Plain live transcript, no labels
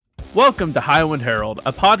Welcome to Highwind Herald,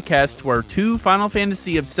 a podcast where two Final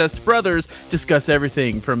Fantasy-obsessed brothers discuss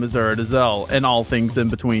everything from Azura to Zell and all things in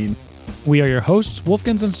between. We are your hosts,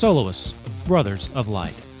 Wolfkins and Soloists, Brothers of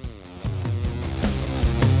Light.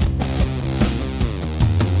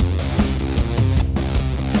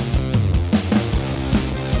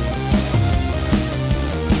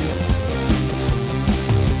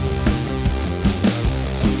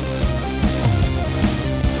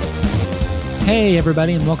 Hey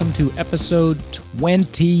everybody, and welcome to episode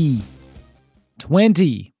 20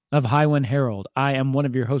 of Highwind Herald. I am one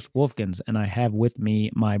of your hosts, Wolfkins, and I have with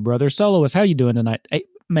me my brother Soloist. How you doing tonight? Hey,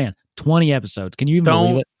 man, 20 episodes. Can you even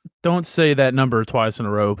believe it? Don't say that number twice in a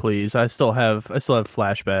row, please. I still have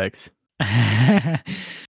flashbacks.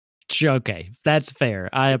 Okay, that's fair.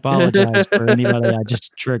 I apologize for anybody I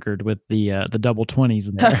just triggered with the double 20s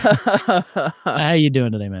in there. How you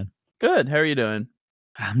doing today, man? Good. How are you doing?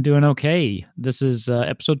 I'm doing okay. This is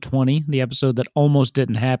episode 20, the episode that almost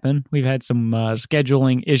didn't happen. We've had some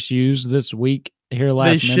scheduling issues this week here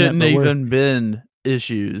last minute. They shouldn't even been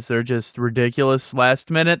issues. They're just ridiculous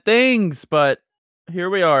last minute things, but here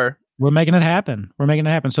we are. We're making it happen.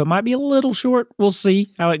 So it might be a little short. We'll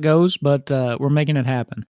see how it goes, but we're making it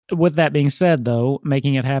happen. With that being said, though,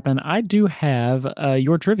 making it happen, I do have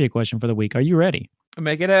your trivia question for the week. Are you ready?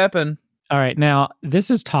 Make it happen. All right. Now,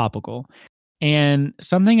 this is topical. And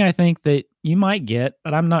something I think that you might get,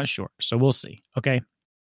 but I'm not sure. So we'll see. Okay.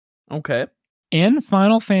 In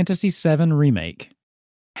Final Fantasy VII Remake,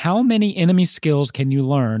 how many enemy skills can you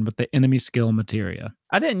learn with the enemy skill materia?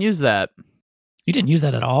 I didn't use that. You didn't use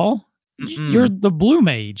that at all? You're the blue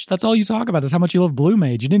mage. That's all you talk about is how much you love blue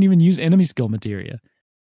mage. You didn't even use enemy skill materia.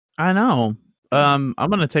 I know. I'm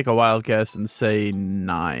going to take a wild guess and say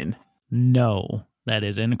 9. No, that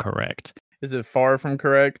is incorrect. Is it far from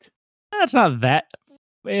correct? That's not that.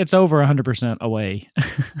 It's over 100% away.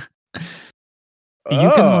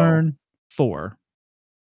 You can learn 4.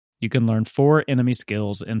 You can learn 4 enemy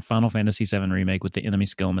skills in Final Fantasy VII Remake with the enemy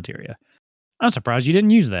skill materia. I'm surprised you didn't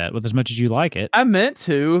use that with as much as you like it. I meant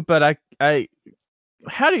to, but I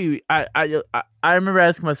remember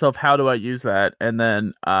asking myself, how do I use that? And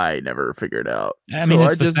then I never figured out. I mean,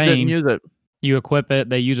 it's I just didn't use it. You equip it,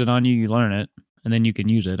 they use it on you, you learn it, and then you can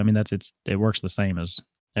use it. I mean, it works the same as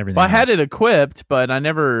everything. Well, I had it equipped, but I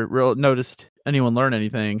never noticed anyone learn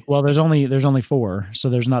anything. Well, there's only 4, so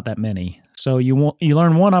there's not that many. So you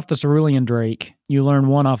learn 1 off the Cerulean Drake. You learn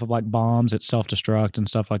 1 off of like bombs that self-destruct and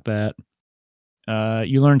stuff like that.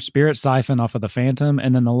 You learn Spirit Siphon off of the Phantom,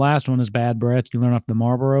 and then the last one is Bad Breath. You learn off the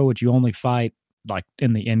Marlboro, which you only fight like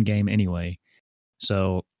in the end game anyway.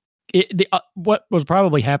 So what was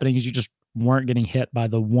probably happening is you just weren't getting hit by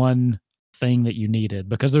the one thing that you needed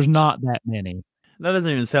because there's not that many. That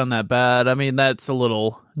doesn't even sound that bad. I mean, that's a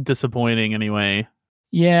little disappointing anyway.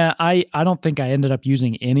 Yeah, I don't think I ended up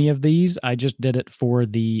using any of these. I just did it for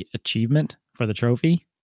the achievement, for the trophy.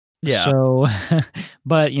 Yeah. So,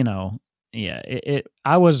 but yeah,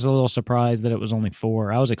 I was a little surprised that it was only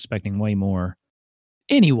 4. I was expecting way more.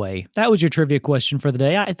 Anyway, that was your trivia question for the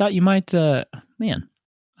day. I thought you might, I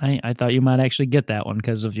thought you might actually get that one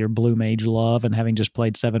because of your Blue Mage love and having just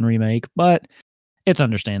played 7 Remake, but it's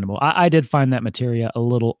understandable. I did find that materia a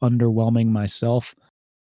little underwhelming myself,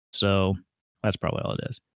 so that's probably all it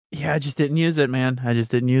is. Yeah, I just didn't use it, man. I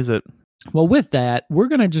just didn't use it. Well, with that, we're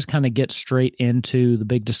going to just kind of get straight into the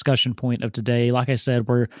big discussion point of today. Like I said,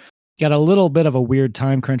 we're got a little bit of a weird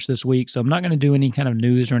time crunch this week, so I'm not going to do any kind of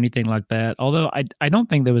news or anything like that, although I don't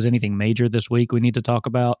think there was anything major this week we need to talk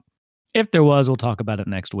about. If there was, we'll talk about it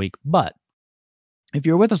next week. But if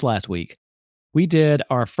you were with us last week, we did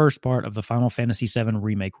our first part of the Final Fantasy VII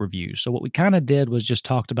Remake review. So what we kind of did was just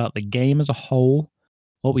talked about the game as a whole,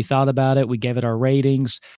 what we thought about it. We gave it our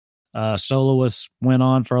ratings. Soloist went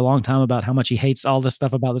on for a long time about how much he hates all this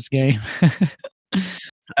stuff about this game.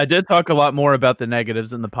 I did talk a lot more about the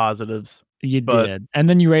negatives than the positives. You did. And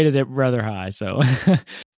then you rated it rather high. So,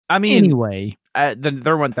 I mean, anyway,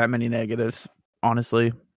 there weren't that many negatives,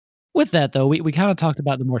 honestly. With that, though, we kind of talked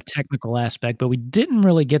about the more technical aspect, but we didn't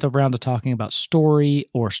really get around to talking about story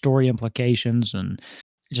or story implications and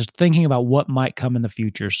just thinking about what might come in the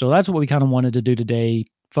future. So that's what we kind of wanted to do today,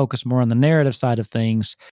 focus more on the narrative side of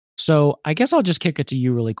things. So I guess I'll just kick it to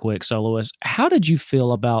you really quick, Soloist. How did you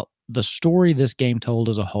feel about the story this game told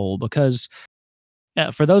as a whole? Because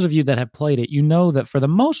for those of you that have played it, you know that for the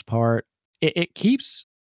most part, it keeps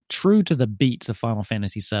true to the beats of Final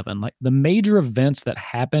Fantasy VII. Like the major events that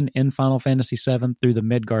happen in Final Fantasy VII through the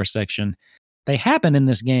Midgar section, they happen in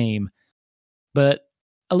this game, but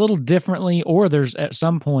a little differently, or there's at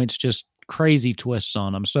some points just crazy twists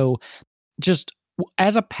on them. So just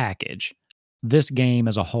as a package, this game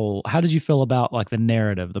as a whole, how did you feel about like the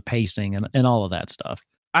narrative, the pacing, and all of that stuff?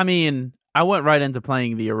 I mean, I went right into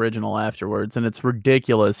playing the original afterwards, and it's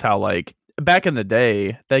ridiculous how, like, back in the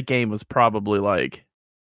day, that game was probably, like,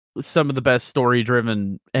 some of the best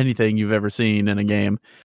story-driven anything you've ever seen in a game.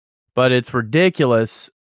 But it's ridiculous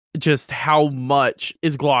just how much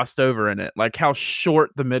is glossed over in it. Like, how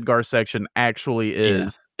short the Midgar section actually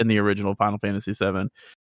is in the original Final Fantasy VII.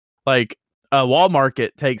 Like, a wall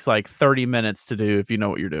market takes, like, 30 minutes to do if you know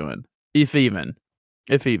what you're doing. If even.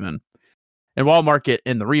 And Wall Market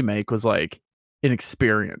in the remake was like an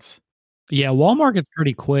experience. Yeah, Wall Market's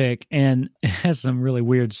pretty quick and it has some really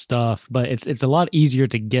weird stuff, but it's a lot easier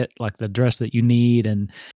to get like the dress that you need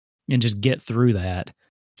and just get through that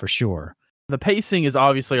for sure. The pacing is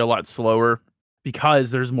obviously a lot slower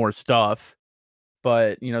because there's more stuff,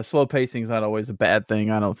 but you know, slow pacing is not always a bad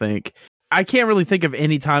thing, I don't think. I can't really think of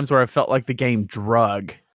any times where I felt like the game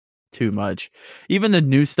drug too much. Even the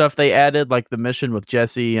new stuff they added, like the mission with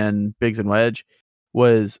Jesse and Biggs and Wedge,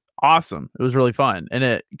 was awesome. It was really fun, and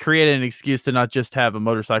it created an excuse to not just have a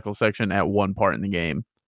motorcycle section at one part in the game.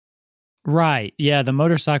 Right. Yeah, the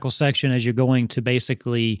motorcycle section as you're going to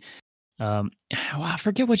basically I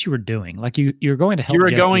forget what you were doing. Like you're going to help. You were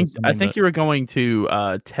Jesse going. with I something, think but- you were going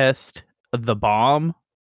to test the bomb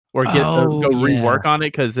or go Oh, yeah. rework on it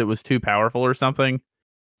because it was too powerful or something.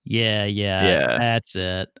 Yeah, Yeah. that's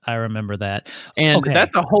it. I remember that. And Okay.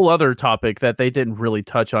 that's a whole other topic that they didn't really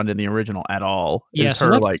touch on in the original at all. Yeah, Is so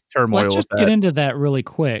her let's- like turmoil Let's with just get that. into that really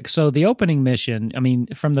quick. So the opening mission, I mean,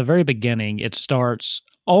 from the very beginning, it starts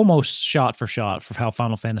almost shot for how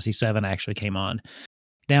Final Fantasy VII actually came on.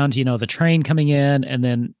 Down to, the train coming in, and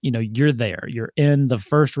then, you're there. You're in the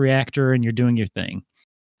first reactor and you're doing your thing.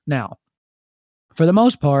 Now, for the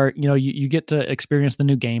most part, you get to experience the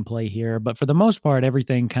new gameplay here, but for the most part,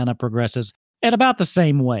 everything kind of progresses at about the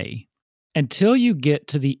same way until you get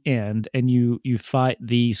to the end and you fight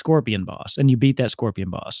the Scorpion boss and you beat that Scorpion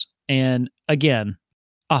boss. And again,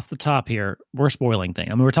 off the top here, we're spoiling things.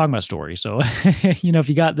 I mean, we're talking about story. So, if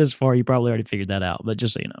you got this far, you probably already figured that out, but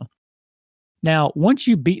just so you know. Now, once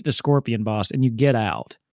you beat the Scorpion boss and you get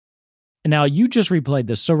out, now you just replayed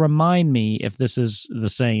this, so remind me if this is the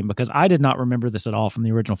same, because I did not remember this at all from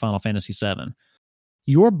the original Final Fantasy VII.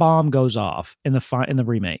 Your bomb goes off in the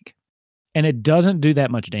remake, and it doesn't do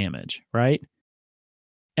that much damage, right?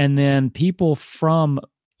 And then people from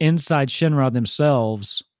inside Shinra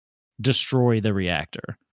themselves destroy the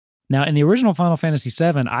reactor. Now, in the original Final Fantasy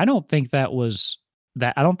VII, I don't think that was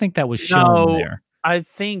shown there. I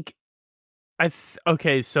think.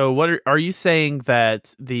 Okay, so what are you saying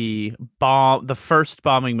that the first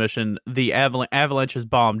bombing mission, the Avalanche's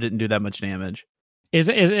bomb didn't do that much damage?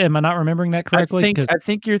 Am I not remembering that correctly? I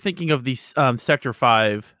think you're thinking of the Sector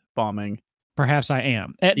 5 bombing. Perhaps I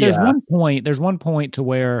am. There's one point to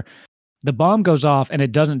where the bomb goes off and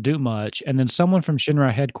it doesn't do much, and then someone from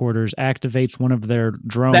Shinra headquarters activates one of their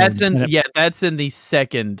drones. That's in the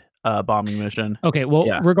second bombing mission. Okay, well,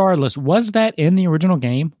 regardless, was that in the original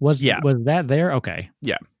game? Was that there? Okay.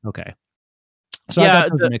 Yeah. Okay. So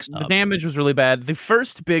the damage was really bad. The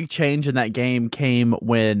first big change in that game came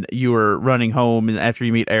when you were running home and after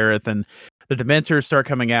you meet Aerith and the Dementors start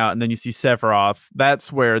coming out, and then you see Sephiroth.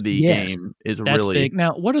 That's where the game is really big.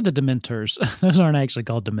 Now, what are the Dementors? Those aren't actually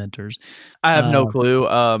called Dementors. I have no clue.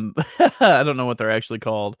 I don't know what they're actually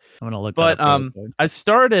called. I'm gonna look. But I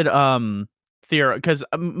started theory because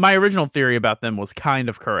my original theory about them was kind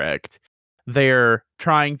of correct. They're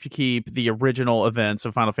trying to keep the original events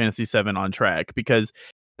of Final Fantasy VII on track because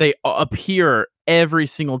they appear every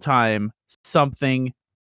single time something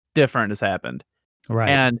different has happened. Right.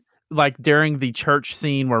 And like during the church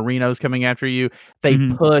scene where Reno's coming after you, they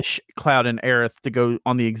push Cloud and Aerith to go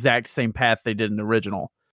on the exact same path they did in the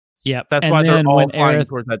original. Yeah, that's why they're all flying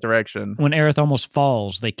towards that direction. When Aerith almost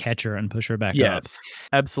falls, they catch her and push her back up. Yes,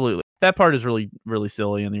 absolutely. That part is really, really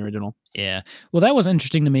silly in the original. Yeah. Well, that was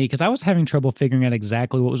interesting to me because I was having trouble figuring out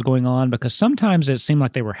exactly what was going on because sometimes it seemed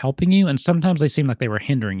like they were helping you and sometimes they seemed like they were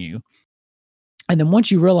hindering you. And then once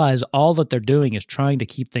you realize all that they're doing is trying to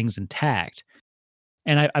keep things intact,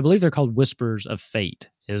 and I believe they're called Whispers of Fate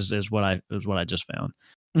is what I just found.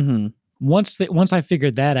 Mm-hmm. Once I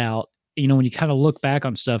figured that out, when you kind of look back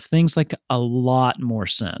on stuff, things make a lot more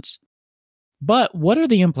sense. But what are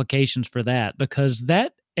the implications for that? Because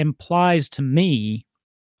that implies to me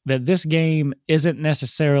that this game isn't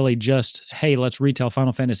necessarily just, hey, let's retell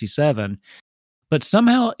Final Fantasy VII, but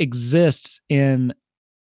somehow exists in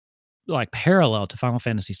like parallel to Final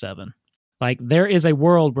Fantasy VII. Like there is a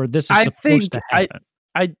world where this is supposed to happen.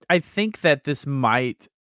 I think that this might,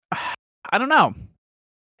 I don't know.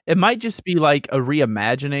 It might just be like a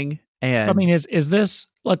reimagining I And mean, is this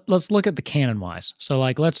let's look at the canon wise. So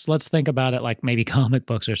like let's think about it like maybe comic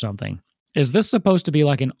books or something. Is this supposed to be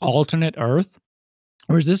like an alternate Earth?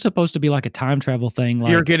 Or is this supposed to be like a time travel thing?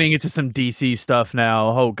 you're Like, getting into some DC stuff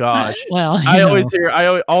now. Oh gosh. well, I always hear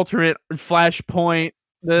alternate Flashpoint,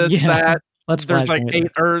 this, yeah, that. let's There's like Flashpoint 8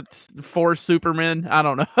 this. Earths, 4 Supermen. I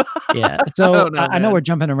don't know. Yeah. I So don't know, I know man. we're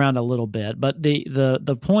jumping around a little bit, but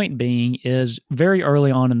the point being is very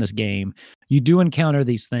early on in this game, you do encounter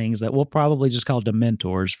these things that we'll probably just call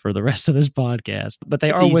Dementors for the rest of this podcast, but they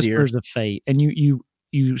It's are easier. whispers of fate, and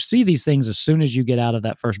you see these things as soon as you get out of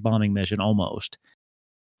that first bombing mission, almost.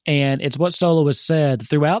 And it's what Solo has said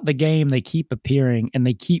throughout the game. They keep appearing and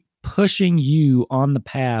they keep pushing you on the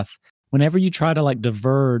path. Whenever you try to like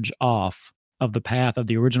diverge off of the path of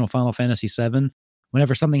the original Final Fantasy VII,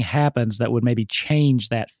 whenever something happens that would maybe change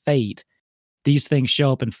that fate, these things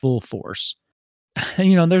show up in full force.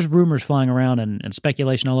 And there's rumors flying around and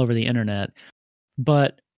speculation all over the internet,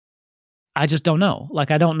 but I just don't know. Like,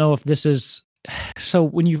 I don't know if this is. So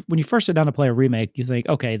when you first sit down to play a remake, you think,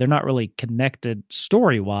 okay, they're not really connected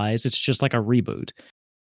story wise. It's just like a reboot.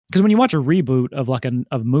 Because when you watch a reboot of like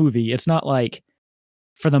a movie, it's not like,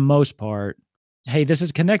 for the most part, hey, this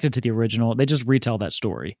is connected to the original. They just retell that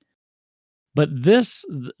story. But this,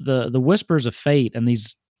 the Whispers of Fate and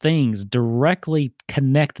these things directly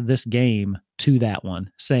connect this game to that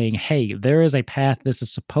one, saying, hey, there is a path this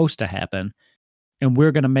is supposed to happen, and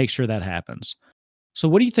we're going to make sure that happens. So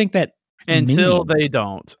what do you think that Until means? they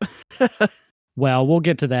don't. Well, we'll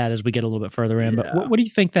get to that as we get a little bit further in, but Yeah. what do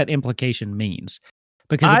you think that implication means?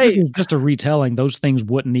 Because if this was just a retelling, those things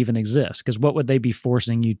wouldn't even exist, because what would they be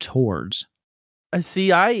forcing you towards?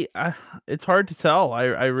 See, it's hard to tell.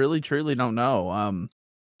 I really truly don't know.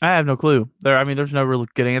 I have no clue. There's no real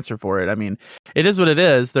good answer for it. I mean, it is what it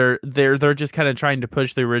is. They're just kind of trying to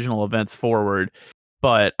push the original events forward.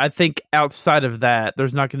 But I think outside of that,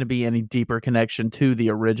 there's not going to be any deeper connection to the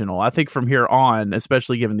original. I think from here on,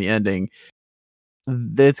 especially given the ending,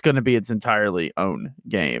 it's going to be its entirely own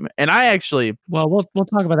game. And I actually, Well, we'll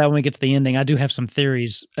talk about that when we get to the ending. I do have some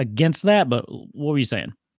theories against that, but what were you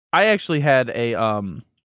saying? I actually had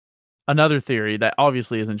another theory that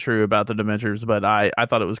obviously isn't true about the Dementors, but I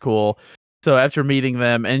thought it was cool. So after meeting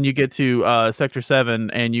them, and you get to Sector 7,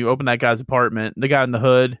 and you open that guy's apartment, the guy in the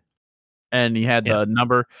hood, and he had the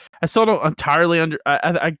number. I still don't entirely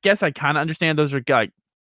I guess I kind of understand those are like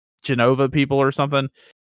Genova people or something.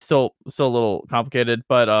 Still a little complicated,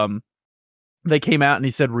 but they came out and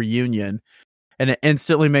he said reunion, and it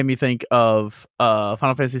instantly made me think of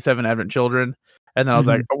Final Fantasy VII Advent Children. And then I was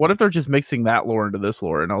like, oh, what if they're just mixing that lore into this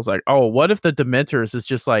lore? And I was like, oh, what if the Dementors is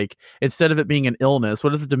just like, instead of it being an illness,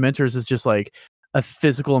 what if the Dementors is just like a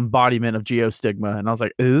physical embodiment of Geostigma? And I was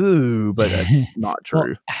like, ooh, but that's not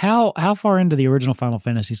true. Well, how far into the original Final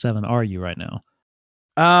Fantasy VII are you right now?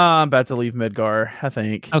 I'm about to leave Midgar, I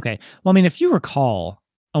think. Okay. Well, I mean, if you recall,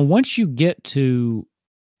 once you get to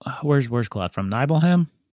where's Cloud from? Nibelheim?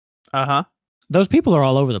 Uh-huh. Those people are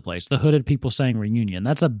all over the place. The hooded people saying reunion.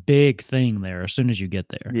 That's a big thing there as soon as you get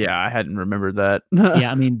there. Yeah, I hadn't remembered that. Yeah,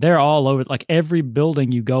 I mean, they're all over. Like, every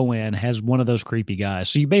building you go in has one of those creepy guys.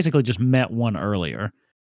 So you basically just met one earlier.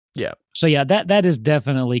 Yeah. So yeah, that is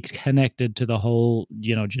definitely connected to the whole,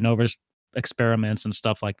 Genova's experiments and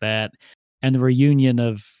stuff like that. And the reunion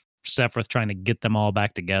of Sephiroth trying to get them all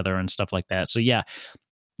back together and stuff like that. So yeah,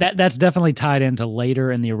 that's definitely tied into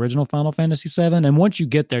later in the original Final Fantasy VII. And once you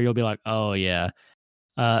get there, you'll be like, oh yeah.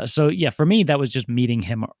 So yeah, for me, that was just meeting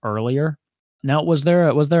him earlier. Now, was there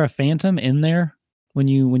a phantom in there when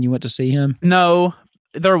you went to see him? No,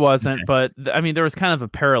 there wasn't. Okay. But I mean, there was kind of a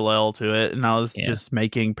parallel to it, and I was just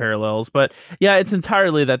making parallels. But yeah, it's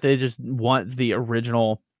entirely that they just want the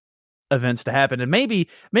original events to happen, and maybe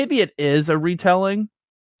it is a retelling.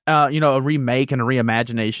 A remake and a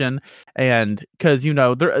reimagination, and because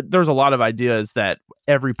there's a lot of ideas that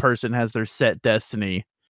every person has their set destiny,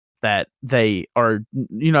 that they are,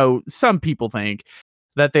 some people think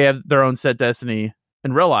that they have their own set destiny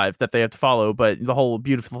in real life that they have to follow, but the whole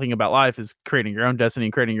beautiful thing about life is creating your own destiny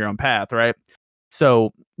and creating your own path, right?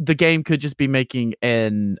 So the game could just be making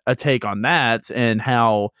a take on that, and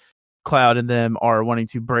how Cloud and them are wanting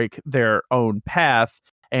to break their own path.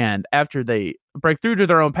 And after they break through to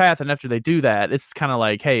their own path, and after they do that, it's kind of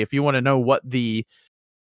like, hey, if you want to know what the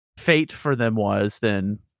fate for them was,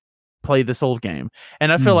 then play this old game.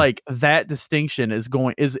 And I feel like that distinction is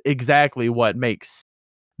exactly what makes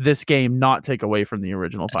this game not take away from the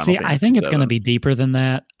original Final Fantasy. I think it's going to be deeper than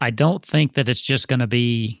that. I don't think that it's just going to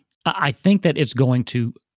be. I think that it's going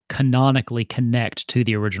to canonically connect to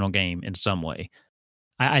the original game in some way.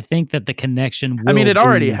 I think that the connection will it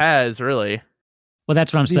already has, really. Well,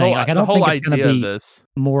 that's what I'm saying. Like, I The don't whole think it's going idea to of be this.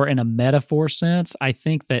 more in a metaphor sense. I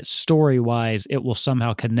think that story-wise, it will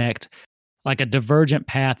somehow connect like a divergent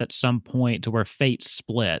path at some point to where fate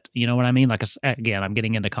split. You know what I mean? Like, again, I'm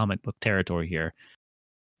getting into comic book territory here.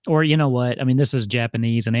 Or you know what? I mean, this is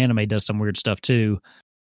Japanese and anime does some weird stuff too.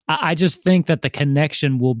 I just think that the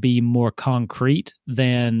connection will be more concrete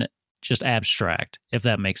than just abstract, if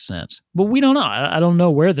that makes sense. But we don't know. I don't know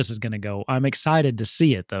where this is going to go. I'm excited to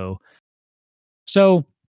see it though. So,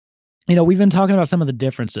 we've been talking about some of the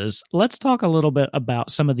differences. Let's talk a little bit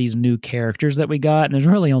about some of these new characters that we got. And there's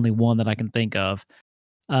really only one that I can think of.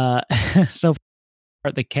 Uh, so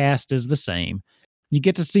far, the cast is the same. You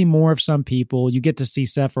get to see more of some people. You get to see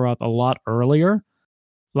Sephiroth a lot earlier.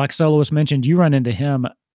 Like Soloist mentioned, you run into him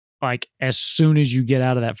like as soon as you get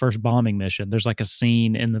out of that first bombing mission. There's like a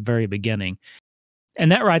scene in the very beginning.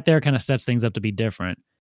 And that right there kind of sets things up to be different.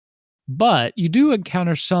 But you do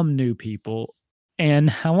encounter some new people.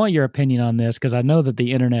 And I want your opinion on this because I know that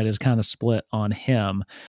the internet is kind of split on him.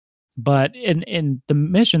 But in the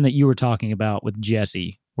mission that you were talking about with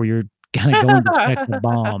Jesse, where you're kind of going to check the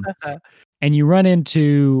bomb, and you run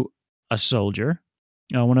into a soldier,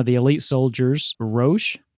 one of the elite soldiers,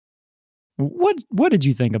 Roche. What did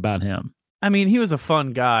you think about him? I mean, he was a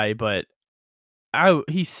fun guy, but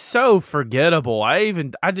he's so forgettable. I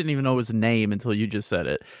didn't even know his name until you just said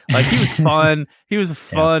it. Like, he was fun. He was a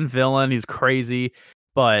fun villain. He's crazy.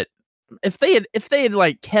 But if they had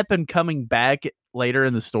like kept him coming back later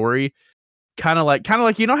in the story, kind of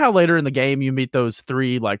like you know how later in the game you meet those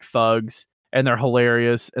 3 like thugs and they're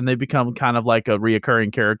hilarious and they become kind of like a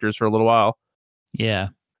reoccurring characters for a little while. Yeah.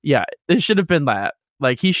 It should have been that.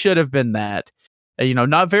 Like, he should have been that.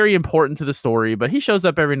 Not very important to the story, but he shows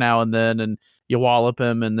up every now and then, and you wallop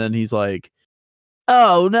him, and then he's like,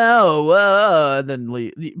 "Oh no!" And then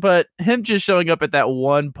leave. But him just showing up at that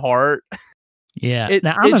one part, yeah, it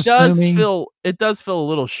does feel a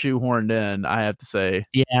little shoehorned in. I have to say,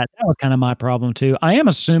 yeah, that was kind of my problem too. I am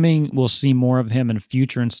assuming we'll see more of him in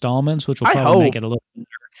future installments, which will probably make it a little better.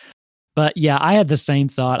 But yeah, I had the same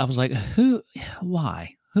thought. I was like,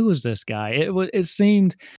 why? Who is this guy?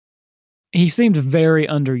 He seemed very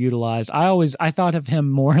underutilized. I thought of him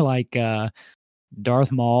more like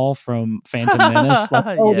Darth Maul from Phantom Menace.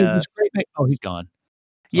 Like, yeah. This great he's gone.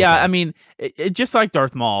 Yeah, okay. I mean, it just like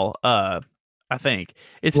Darth Maul. I think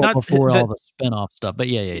it's not before all the spin-off stuff, but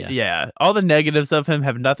yeah. Yeah, all the negatives of him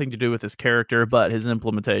have nothing to do with his character, but his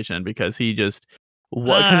implementation. Because he just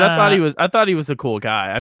I thought he was a cool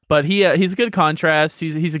guy. But he's a good contrast.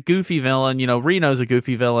 He's a goofy villain. Reno's a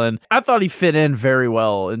goofy villain. I thought he fit in very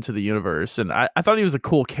well into the universe, and I thought he was a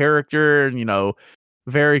cool character, and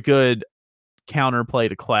very good counterplay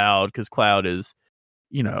to Cloud, because Cloud is,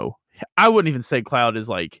 I wouldn't even say Cloud is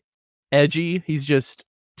like edgy. He's just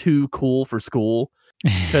too cool for school,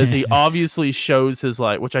 because he obviously shows his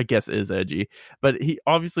which I guess is edgy, but he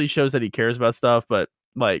obviously shows that he cares about stuff, but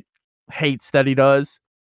like hates that he does.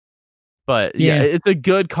 But yeah, it's a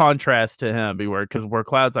good contrast to him, because where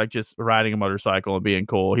Cloud's like just riding a motorcycle and being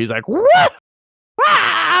cool, he's like, "What?"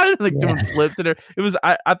 Like doing flips in it.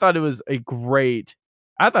 I thought he was a great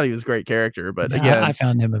character, but again, I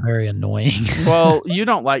found him very annoying. Well, you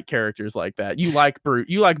don't like characters like that. You like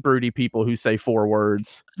broody people who say 4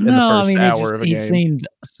 words in the first hour of a game. He seemed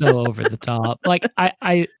so over the top. Like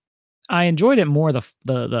I enjoyed it more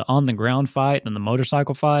the on the ground fight than the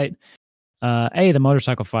motorcycle fight. The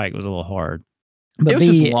motorcycle fight was a little hard. But it was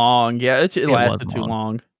just long. Yeah, it lasted too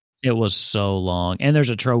long. It was so long. And there's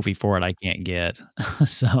a trophy for it I can't get.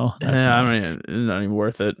 So that's I mean, it's not even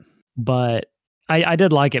worth it. But I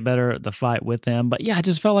did like it better, the fight with him. But yeah, I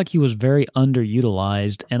just felt like he was very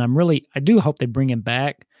underutilized. And I do hope they bring him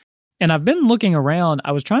back. And I've been looking around.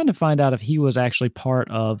 I was trying to find out if he was actually part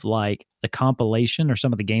of like the compilation or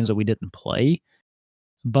some of the games that we didn't play.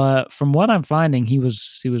 But from what I'm finding, he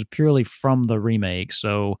was purely from the remake.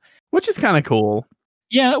 So, which is kind of cool.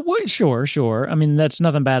 Yeah, sure. I mean, that's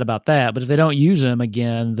nothing bad about that. But if they don't use him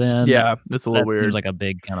again, then that's a little weird. Seems like a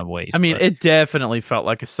big kind of waste. I mean, it definitely felt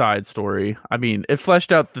like a side story. I mean, it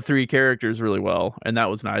fleshed out the 3 characters really well, and that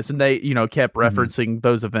was nice. And they, kept referencing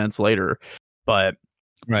those events later. But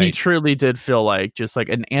he truly did feel like just like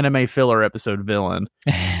an anime filler episode villain.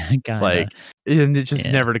 Like, and it just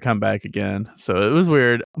never to come back again. So it was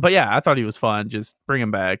weird. But yeah, I thought he was fun. Just bring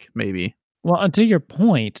him back, maybe. Well, to your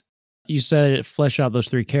point, you said it flesh out those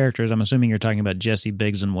 3 characters. I'm assuming you're talking about Jesse,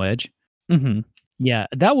 Biggs, and Wedge. Mm-hmm. Yeah,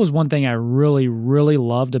 that was one thing I really, really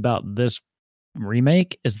loved about this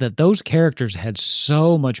remake, is that those characters had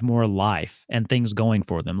so much more life and things going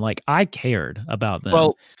for them. Like, I cared about them.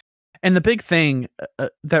 Well, and the big thing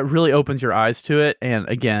that really opens your eyes to it, and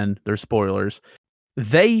again, there's spoilers,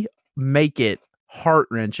 they make it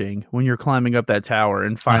heart-wrenching when you're climbing up that tower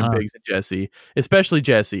and find Uh-huh. Biggs and Jesse, especially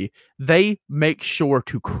Jesse. They make sure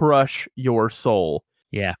to crush your soul.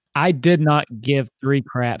 Yeah. I did not give 3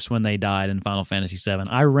 craps when they died in Final Fantasy VII.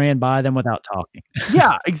 I ran by them without talking.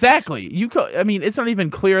 Yeah, exactly. I mean, it's not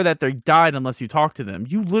even clear that they died unless you talk to them.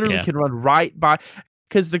 You literally Yeah. can run right by,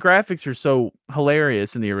 because the graphics are so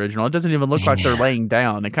hilarious in the original. It doesn't even look like they're laying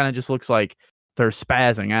down. It kind of just looks like they're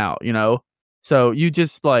spazzing out, you know? So you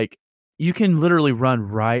just like, you can literally run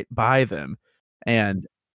right by them. And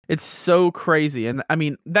it's so crazy. And I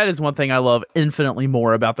mean, that is one thing I love infinitely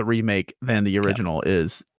more about the remake than the original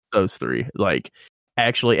is those 3. Like,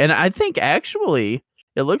 actually, and I think actually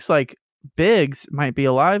it looks like Biggs might be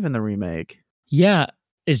alive in the remake. Yeah.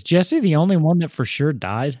 Is Jesse the only one that for sure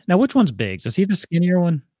died? Now, which one's Biggs? Is he the skinnier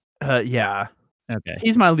one? Yeah. Okay.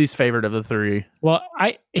 He's my least favorite of the 3. Well,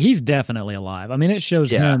 he's definitely alive. I mean, it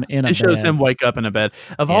shows him in a bed. It shows him wake up in a bed.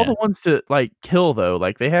 Of all the ones to like kill though,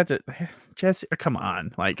 like they had to Jesse, come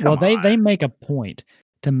on. Like, come on. They make a point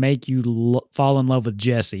to make you fall in love with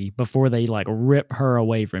Jesse before they like rip her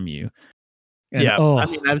away from you. And, I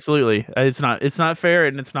mean, absolutely. It's not fair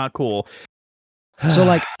and it's not cool. So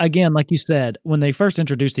like, again, like you said, when they first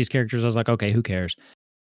introduced these characters, I was like, okay, who cares?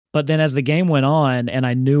 But then as the game went on and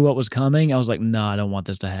I knew what was coming, I was like, no, I don't want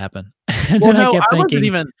this to happen. And Well, then no, I kept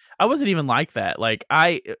thinking, I wasn't even like that. Like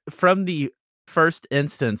from the first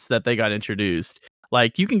instance that they got introduced,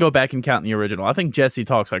 like you can go back and count in the original. I think Jesse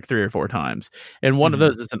talks like 3 or 4 times. And one of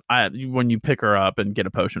those is when you pick her up and get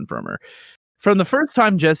a potion from her. From the first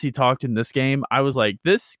time Jesse talked in this game, I was like,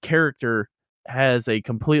 this character has a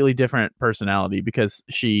completely different personality because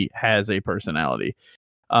she has a personality.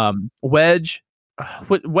 Wedge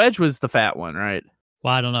was the fat one, right?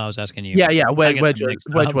 well, I don't know. I was asking you. Yeah. Wedge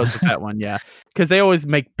was the fat one. Yeah, because they always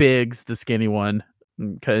make Biggs the skinny one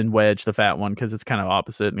and Wedge the fat one because it's kind of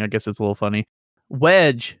opposite. And I guess it's a little funny.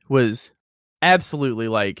 Wedge was absolutely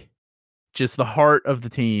like just the heart of the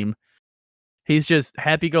team. He's just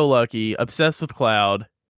happy-go-lucky, obsessed with Cloud,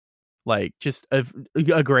 like just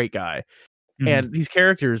a great guy. Mhm. And these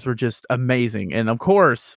characters were just amazing. And of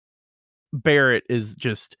course, Barrett is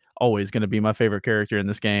just always going to be my favorite character in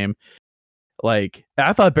this game. Like,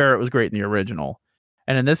 I thought Barrett was great in the original.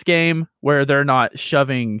 And in this game, where they're not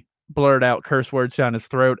shoving blurred out curse words down his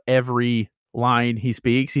throat every line he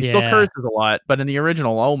speaks, he still curses a lot. But in the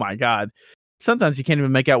original, oh my God, sometimes you can't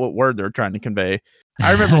even make out what word they're trying to convey.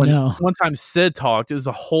 I remember one time Sid talked, it was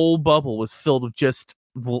a whole bubble was filled with just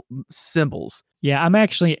symbols. Yeah, I'm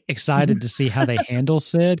actually excited to see how they handle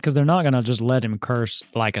Sid, because they're not going to just let him curse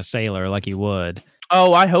like a sailor like he would.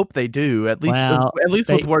 Oh, I hope they do. At least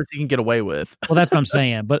with words he can get away with. Well, that's what I'm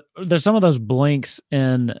saying. But there's some of those blinks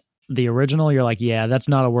in the original. You're like, yeah, that's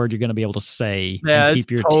not a word you're going to be able to say. Yeah, and keep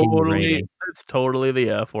your T rating. It's totally the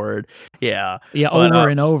F word. Yeah. Yeah, but, over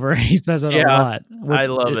and over. He says it a lot. I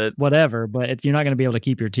love it. Whatever, but you're not going to be able to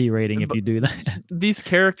keep your T rating if you do that. These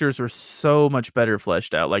characters were so much better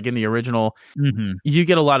fleshed out. Like in the original, you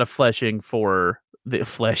get a lot of fleshing for the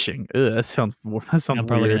fleshing. Ugh, that sounds I'm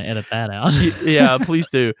probably going to edit that out. Yeah, please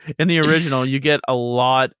do. In the original, you get a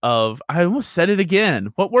lot of. I almost said it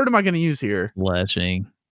again. What word am I going to use here? Fleshing.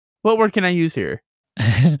 What word can I use here?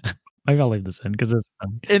 Maybe I'll leave this in because it's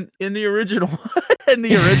fun. In the original,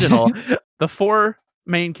 the 4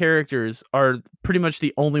 main characters are pretty much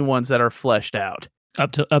the only ones that are fleshed out.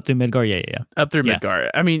 Up through Midgar, yeah. Up through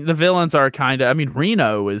Midgar. I mean, the villains are kind of. I mean,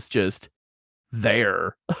 Reno is just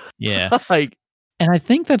there. Yeah, like. And I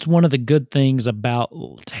think that's one of the good things about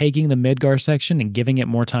taking the Midgar section and giving it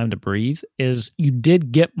more time to breathe is you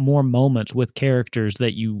did get more moments with characters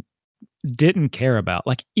that you didn't care about.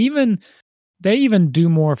 Like they even do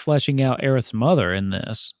more fleshing out Aerith's mother in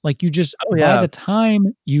this. Like you just by the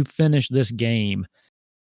time you finish this game,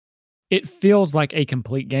 it feels like a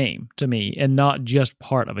complete game to me and not just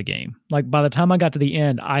part of a game. Like by the time I got to the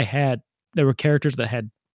end, there were characters that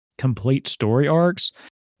had complete story arcs.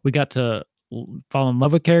 We got to fall in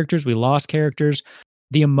love with characters. We lost characters.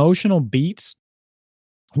 The emotional beats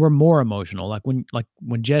were more emotional. Like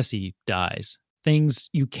when Jesse dies, things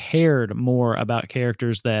you cared more about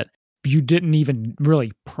characters that you didn't even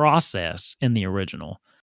really process in the original.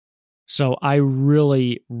 So I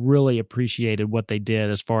really, really appreciated what they did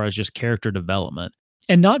as far as just character development.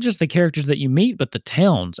 And not just the characters that you meet, but the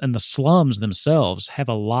towns and the slums themselves have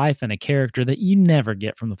a life and a character that you never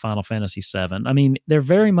get from the Final Fantasy VII. I mean, they're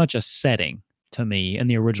very much a setting to me in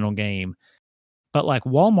the original game. But like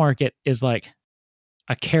Wall Market is like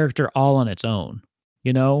a character all on its own,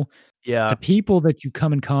 you know? Yeah. The people that you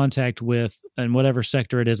come in contact with in whatever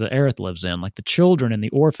sector it is that Aerith lives in, like the children in the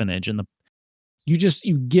orphanage and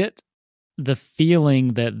you get the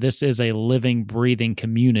feeling that this is a living, breathing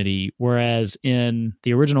community, whereas in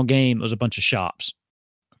the original game, it was a bunch of shops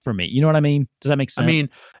for me. You know what I mean? Does that make I sense?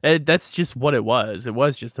 mean, that's just what it was. It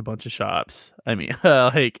was just a bunch of shops. I mean,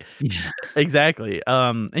 like Yeah. exactly.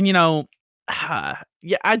 And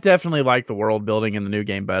yeah, I definitely like the world building in the new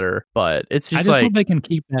game better, but it's I just just hope like, they can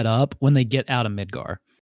keep that up when they get out of Midgar.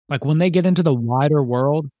 Like, when they get into the wider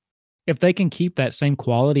world, if they can keep that same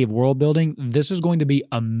quality of world building, this is going to be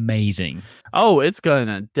amazing. oh, it's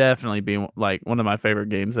gonna definitely be like one of my favorite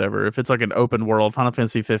games ever. If it's like an open world Final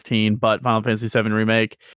Fantasy 15, but Final Fantasy 7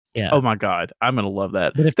 remake, Yeah. oh my god, I'm gonna love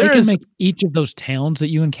that. But if they There can is make each of those towns that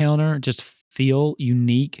you encounter just feel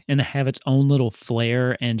unique and have its own little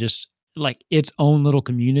flair and just like its own little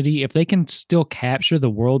community, if they can still capture the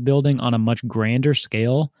world building on a much grander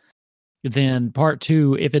scale, then part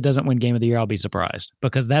two, if it doesn't win Game of the Year, I'll be surprised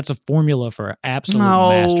because that's a formula for absolute no,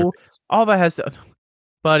 masterpiece. all that has to,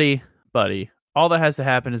 buddy, all that has to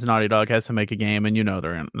happen is Naughty Dog has to make a game, and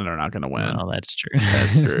they're not gonna win. Well, that's true.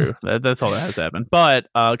 That's true. That's all that has to happen. But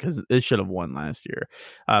because it should have won last year.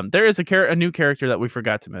 There is a new character that we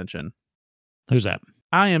forgot to mention. Who's that?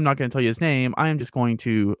 I am not going to tell you his name. I am just going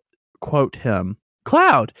to quote him.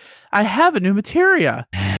 Cloud, I have a new materia.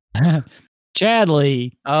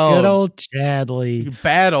 Chadley. Oh, Good old Chadley. you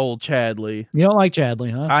bad old Chadley. You don't like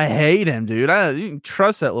Chadley, huh? I hate him, dude. You can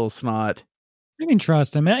trust that little snot. You can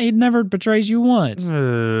trust him. He never betrays you once.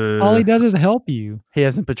 All he does is help you. He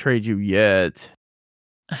hasn't betrayed you yet.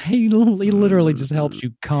 He literally just helps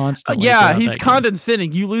you constantly. Yeah, he's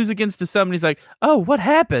condescending. You lose against the summon. He's like, "Oh, what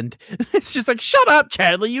happened?" It's just like, "Shut up,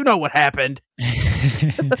 Chadley. You know what happened."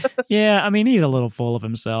 Yeah, I mean, he's a little full of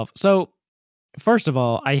himself. So, first of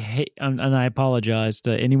all, I hate, and I apologize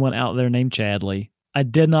to anyone out there named Chadley. I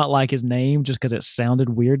did not like his name just because it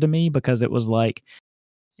sounded weird to me because it was like,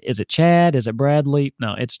 is it Chad? Is it Bradley?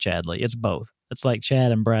 No, it's Chadley. It's both. It's like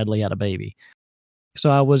Chad and Bradley had a baby. So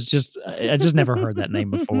I just never heard that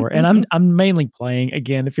name before. And I'm mainly playing,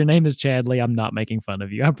 again, if your name is Chadley, I'm not making fun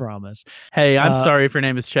of you, I promise. Hey, I'm sorry if your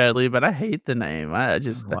name is Chadley, but I hate the name.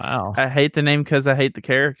 Wow. I hate the name because I hate the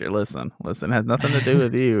character. Listen, it has nothing to do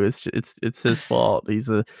with you. It's his fault. He's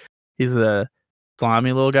a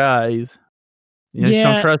slimy little guy. You just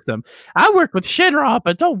don't trust him. I work with Shinra,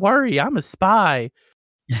 but don't worry, I'm a spy.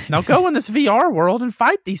 Now go in this VR world and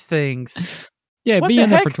fight these things. Yeah, what be the in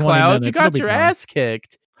heck, there for 20 Cloud? minutes. You got your ass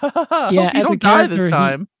kicked. Yeah, as a don't die this character,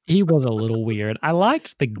 time. He was a little weird. I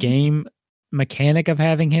liked the game mechanic of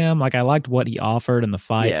having him. Like, I liked what he offered in the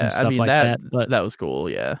fights and stuff that. But that was cool.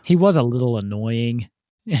 Yeah, he was a little annoying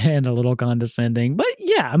and a little condescending. But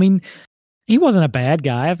yeah, I mean, he wasn't a bad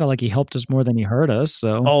guy. I felt like he helped us more than he hurt us.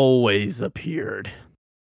 So always appeared.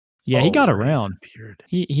 Yeah, he got around.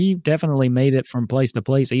 He definitely made it from place to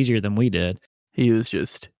place easier than we did. He was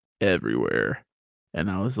just everywhere. And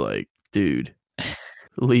I was like, dude,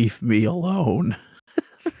 leave me alone.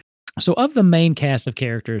 So of the main cast of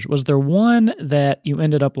characters, was there one that you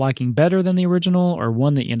ended up liking better than the original or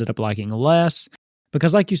one that you ended up liking less?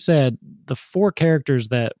 Because like you said, the four characters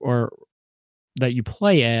that you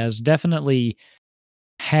play as definitely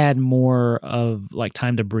had more of like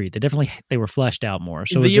time to breathe. They were fleshed out more.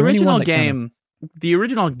 So the original game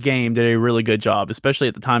did a really good job, especially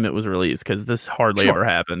at the time it was released, because this hardly ever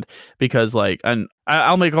happened. Because and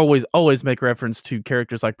I'll always make reference to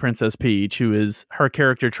characters like Princess Peach, her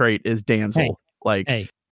character trait is damsel. I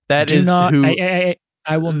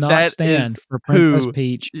will not stand for Princess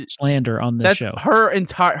Peach slander on this show. Her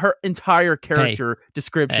entire character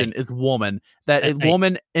description is woman.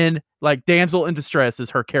 Woman in like damsel in distress is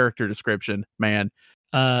her character description, man.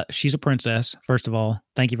 She's a princess, first of all.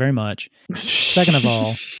 Thank you very much. Second of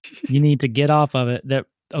all, you need to get off of it.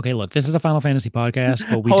 Okay, look, this is a Final Fantasy podcast,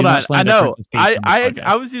 but we do not slander Princess Peach.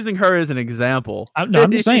 I was using her as an example. I'm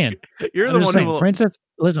just saying. You're the one who Princess.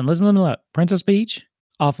 Listen to me. Princess Peach,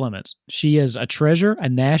 off limits. She is a treasure, a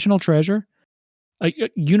national treasure, a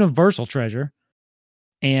universal treasure,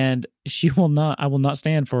 and I will not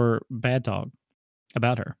stand for bad talk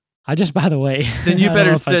about her. By the way, then you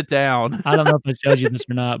better sit down. I don't know if I showed you this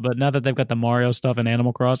or not, but now that they've got the Mario stuff in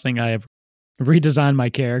Animal Crossing, I have redesigned my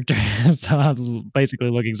character so I basically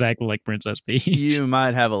look exactly like Princess Peach. You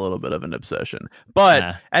might have a little bit of an obsession,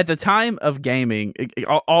 but at the time of gaming,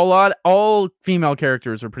 all female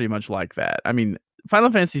characters are pretty much like that. I mean, Final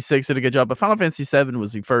Fantasy VI did a good job, but Final Fantasy VII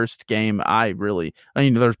was the first game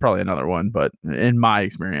there's probably another one, but in my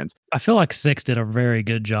experience, I feel like 6 did a very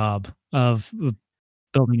good job of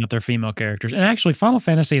building up their female characters. And actually, Final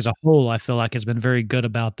Fantasy as a whole, I feel like has been very good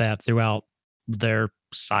about that throughout their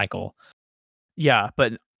cycle. Yeah,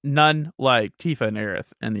 but none like Tifa and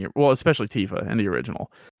Aerith especially Tifa in the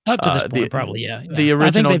original. Up to this point, The probably, yeah. the I think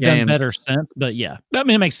original they've done better games, since, but yeah. I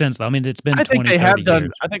mean, it makes sense, though. I mean, it's been I think 20, they 30 have done.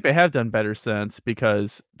 years. I think they have done better since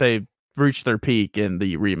because they've reached their peak in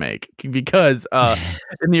the remake. Because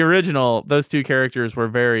in the original, those two characters were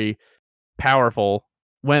very powerful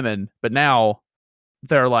women, but now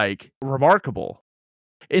they're like remarkable.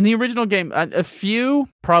 In the original game, a few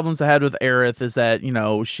problems I had with Aerith is that, you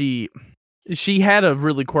know, she had a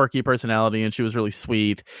really quirky personality and she was really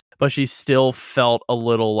sweet, but she still felt a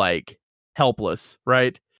little like helpless,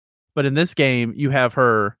 right? But in this game, you have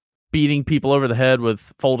her beating people over the head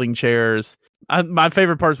with folding chairs. My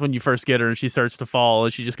favorite part is when you first get her and she starts to fall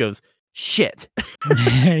and she just goes, "Shit."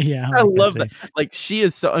 Yeah, I like love too. that. Like, she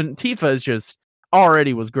is so, and Tifa is just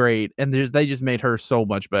already was great, and they just made her so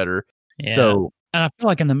much better. Yeah. So And I feel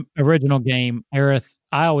like in the original game, Aerith,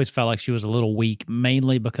 I always felt like she was a little weak,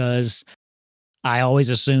 mainly because I always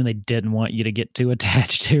assumed they didn't want you to get too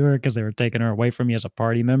attached to her because they were taking her away from you as a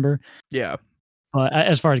party member. yeah, But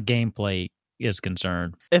as far as gameplay is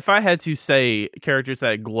concerned, if I had to say characters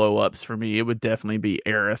that had glow ups for me, it would definitely be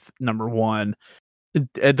Aerith number one.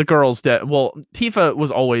 The girls, well, Tifa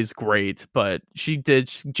was always great, but she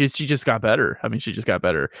just got better. I mean, she just got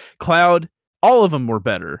better. Cloud, all of them were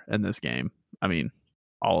better in this game. I mean,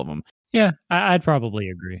 all of them. yeah, I'd probably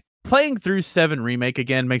agree. Playing through 7 Remake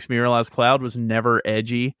again makes me realize Cloud was never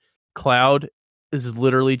edgy. Cloud is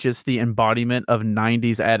literally just the embodiment of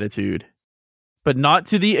 90s attitude, but not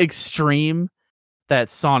to the extreme that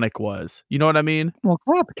Sonic was. You know what I mean? Well,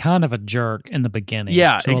 Cloud's kind of a jerk in the beginning.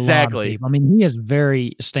 Yeah, to a lot of exactly. people. I mean, he is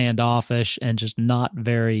very standoffish and just he's not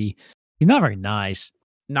very nice.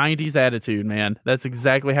 90s attitude, man. That's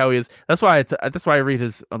exactly how he is. That's why I read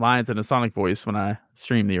his lines in a Sonic voice when I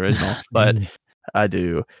stream the original. But I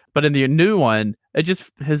do. But in the new one, it just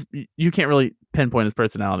you can't really pinpoint his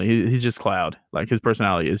personality. He's just Cloud. Like, his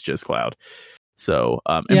personality is just Cloud. So,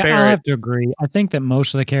 and yeah, Barrett, I have to agree. I think that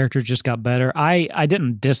most of the characters just got better. I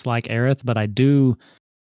didn't dislike Aerith, but I do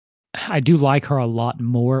like her a lot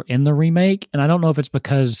more in the remake, and I don't know if it's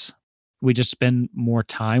because we just spend more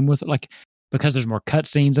time with like because there's more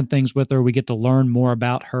cutscenes and things with her. We get to learn more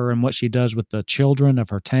about her and what she does with the children of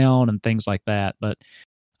her town and things like that. But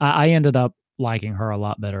I ended up liking her a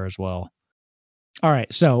lot better as well. All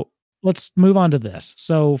right, so let's move on to this.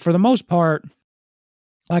 So for the most part,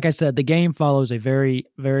 like I said, the game follows a very,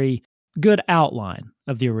 very good outline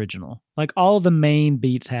of the original. Like, all of the main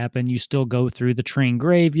beats happen. You still go through the train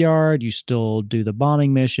graveyard. You still do the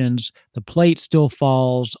bombing missions. The plate still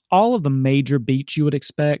falls. All of the major beats you would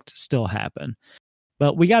expect still happen.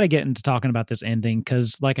 But we got to get into talking about this ending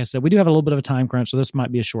because, like I said, we do have a little bit of a time crunch, so this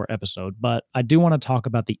might be a short episode. But I do want to talk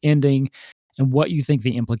about the ending and what you think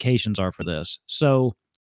the implications are for this. So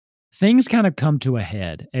things kind of come to a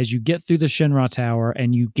head as you get through the Shinra Tower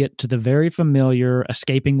and you get to the very familiar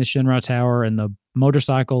escaping the Shinra Tower and the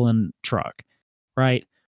motorcycle and truck, right?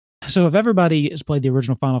 So if everybody has played the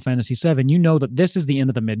original Final Fantasy VII, you know that this is the end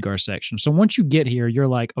of the Midgar section. So once you get here, you're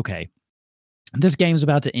like, okay, this game's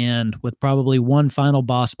about to end with probably one final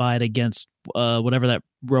boss fight against whatever that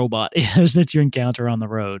robot is that you encounter on the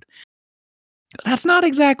road. That's not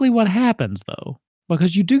exactly what happens, though.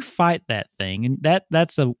 Because you do fight that thing, and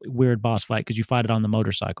that's a weird boss fight because you fight it on the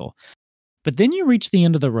motorcycle. But then you reach the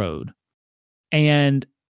end of the road, and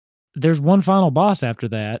there's one final boss after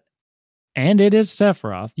that, and it is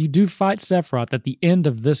Sephiroth. You do fight Sephiroth at the end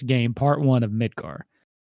of this game, part 1 of Midgar.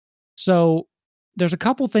 So there's a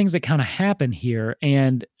couple things that kind of happen here,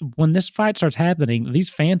 and when this fight starts happening, these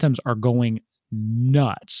phantoms are going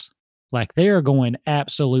nuts. Like, they are going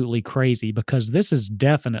absolutely crazy because this is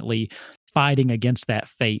definitely fighting against that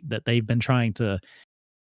fate that they've been trying to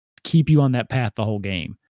keep you on that path the whole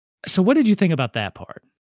game. So what did you think about that part?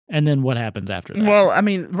 And then what happens after that? well, I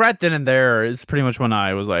mean, right then and there is pretty much when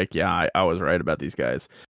I was like, yeah, I was right about these guys.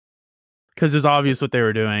 Because it's obvious what they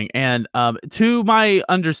were doing. And to my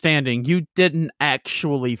understanding, you didn't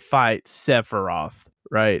actually fight Sephiroth,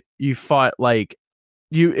 right? You fought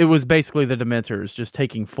it was basically the Dementors just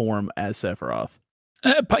taking form as Sephiroth.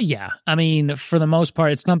 But yeah, I mean, for the most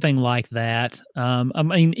part, it's something like that. I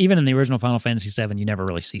mean, even in the original Final Fantasy VII, you never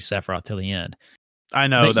really see Sephiroth till the end. I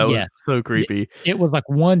know, But that yes, was so creepy. It was like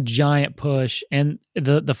one giant push, and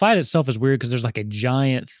the fight itself is weird because there's like a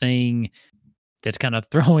giant thing that's kind of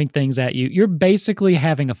throwing things at you. You're basically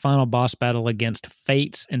having a final boss battle against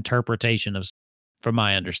Fate's interpretation of, from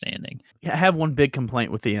my understanding. I have one big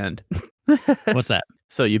complaint with the end. What's that?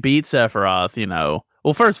 So you beat Sephiroth, you know.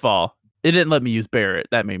 Well, first of all, it didn't let me use Barrett.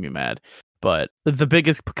 That made me mad. But the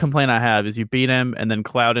biggest complaint I have is you beat him, and then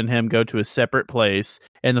Cloud and him go to a separate place.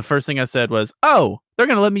 And the first thing I said was, oh, they're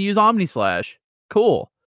going to let me use Omnislash.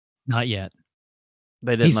 Cool. Not yet.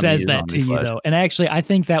 They didn't He let me says use that to you Omnislash. though, and actually, I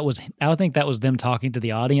think that was them talking to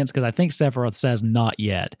the audience because I think Sephiroth says not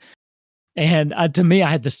yet, and to me, I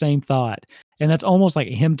had the same thought, and that's almost like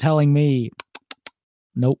him telling me,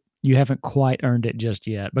 "Nope, you haven't quite earned it just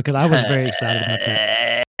yet," because I was very excited about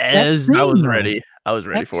that. I was ready. I was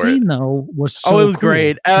ready That for it. scene though was so it was cool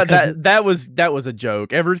great. because That was a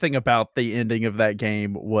joke. Everything about the ending of that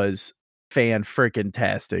game was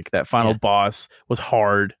fan-freaking-tastic. That final Yeah. boss was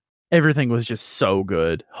hard. Everything was just so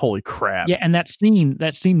good. Holy crap. yeah, and that scene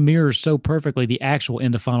mirrors so perfectly the actual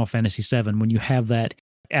end of Final Fantasy VII when you have that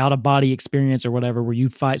out of body experience or whatever where you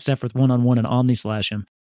fight Sephiroth one-on-one and Omnislash him.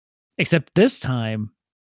 Except this time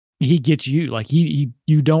he gets you, like you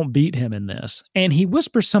don't beat him in this, and he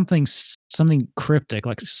whispers something cryptic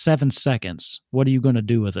like 7 seconds. What are you going to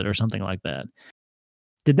do with it, or something like that?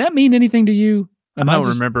 Did that mean anything to you? I don't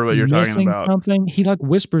remember what you're talking about. Something he like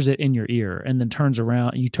whispers it in your ear, and then turns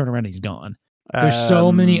around. You turn around, and he's gone. There's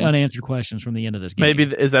so many unanswered questions from the end of this game. Maybe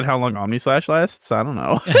is that how long Omnislash lasts? I don't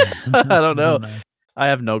know. I don't know. I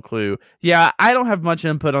have no clue. Yeah, I don't have much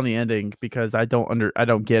input on the ending because I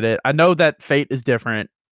don't get it. I know that fate is different.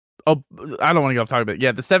 Oh, I don't want to get off talking about it.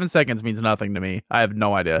 Yeah, the 7 seconds means nothing to me. I have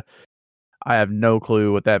no idea. I have no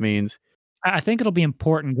clue what that means. I think it'll be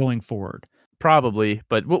important going forward. Probably,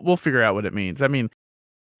 but we'll figure out what it means. I mean,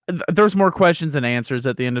 there's more questions than answers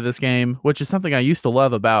at the end of this game, which is something I used to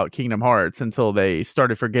love about Kingdom Hearts until they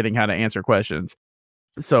started forgetting how to answer questions.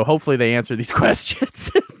 So hopefully they answer these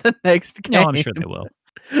questions in the next game. No, I'm sure they will.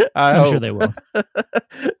 I'm sure they will.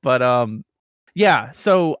 But yeah,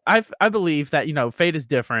 so I believe that, fate is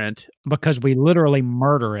different because we literally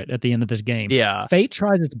murder it at the end of this game. Yeah, fate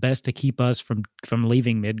tries its best to keep us from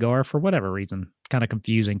leaving Midgar for whatever reason. It's kind of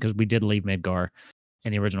confusing because we did leave Midgar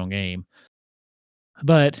in the original game,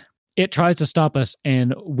 but it tries to stop us,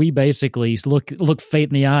 and we basically look fate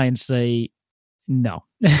in the eye and say no.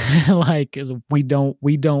 Like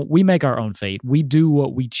we make our own fate. We do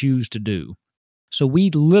what we choose to do. So we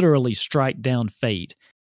literally strike down fate,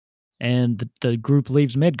 and the group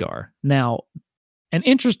leaves Midgar. Now, an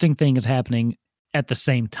interesting thing is happening at the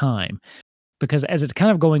same time, because as it's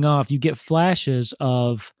kind of going off, you get flashes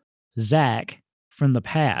of Zack from the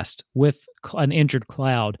past with an injured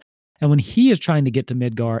Cloud. And when he is trying to get to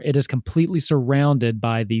Midgar, it is completely surrounded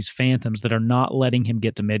by these phantoms that are not letting him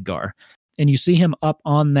get to Midgar. And you see him up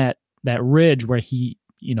on that ridge where he,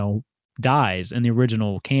 dies in the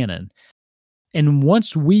original canon. And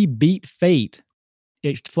once we beat fate,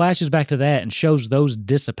 it flashes back to that and shows those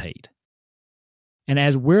dissipate. And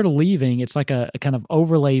as we're leaving, it's like a kind of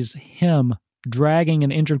overlays him dragging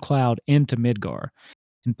an injured Cloud into Midgar,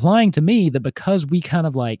 implying to me that because we kind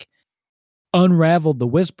of like unraveled the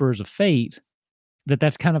whispers of fate,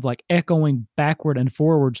 that's kind of like echoing backward and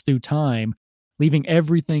forwards through time, leaving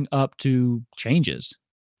everything up to changes.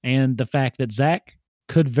 And the fact that Zack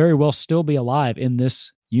could very well still be alive in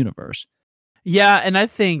this universe. Yeah, and I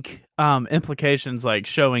think implications like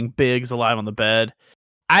showing Biggs alive on the bed,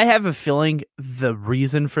 I have a feeling the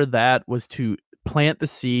reason for that was to plant the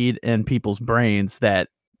seed in people's brains that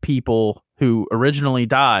people who originally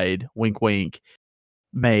died, wink wink,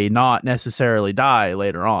 may not necessarily die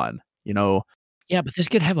later on, Yeah, but this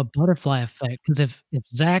could have a butterfly effect, because if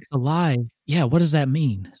Zack's alive, yeah, what does that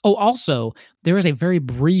mean? Oh, also, there is a very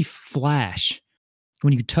brief flash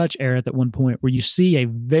when you touch Aerith at one point where you see a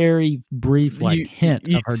very brief hint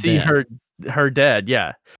of her see death. her dead,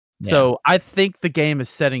 yeah. So I think the game is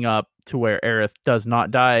setting up to where Aerith does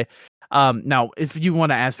not die. Now, if you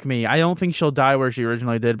want to ask me, I don't think she'll die where she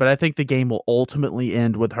originally did, but I think the game will ultimately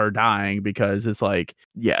end with her dying, because it's like,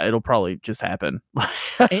 yeah, it'll probably just happen.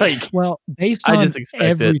 Well, based on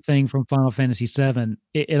everything from Final Fantasy VII,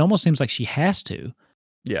 it almost seems like she has to.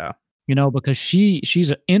 Yeah. Because she's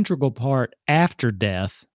an integral part after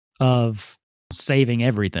death of saving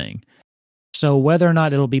everything. So whether or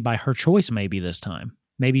not it'll be by her choice, maybe this time,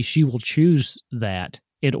 maybe she will choose that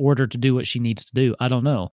in order to do what she needs to do. I don't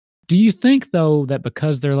know. Do you think, though, that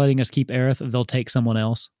because they're letting us keep Aerith, they'll take someone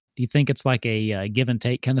else? Do you think it's like a give and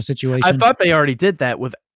take kind of situation? I thought they already did that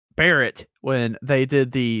with Barrett when they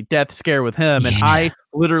did the death scare with him, and I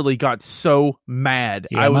literally got so mad.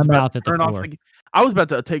 Yeah, I was about to turn off. I was about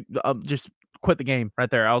to take just quit the game right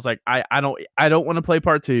there. I was like, I don't want to play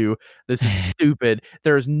part 2. This is stupid.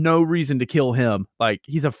 There is no reason to kill him. Like,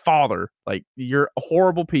 he's a father. Like, you're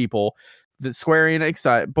horrible people. The Square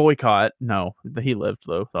Enix boycott. No, he lived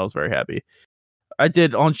though. I was very happy. I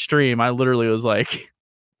did on stream. I literally was like,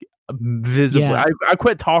 visibly. Yeah. I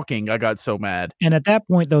quit talking. I got so mad. And at that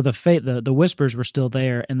point, though, the whispers were still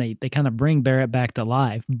there, and they kind of bring Barrett back to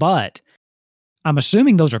life. But I'm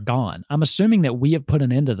assuming those are gone. I'm assuming that we have put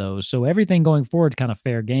an end to those. So everything going forward is kind of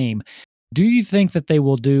fair game. Do you think that they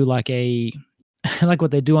will do like a like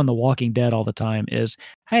what they do on The Walking Dead all the time is,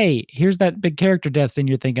 hey, here's that big character death scene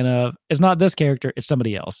you're thinking of. It's not this character, it's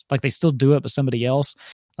somebody else. Like they still do it, but somebody else.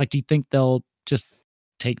 Like, do you think they'll just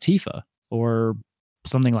take Tifa or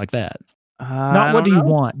something like that? Not what do you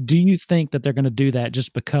want. Do you think that they're going to do that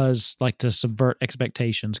just because, like, to subvert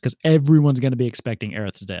expectations? Because everyone's going to be expecting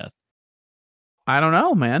Aerith's death. I don't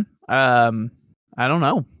know, man. I don't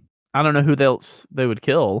know. I don't know who they would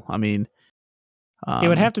kill. I mean, it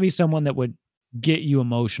would have to be someone that would get you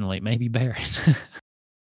emotionally. Maybe Barret.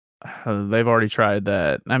 They've already tried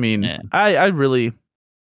that. I mean, yeah. I really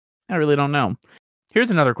don't know. Here's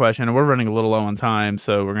another question, and we're running a little low on time,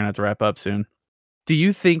 so we're gonna have to wrap up soon. Do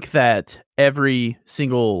you think that every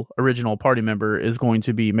single original party member is going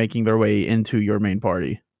to be making their way into your main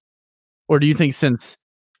party? Or do you think since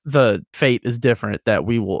the fate is different that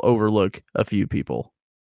we will overlook a few people?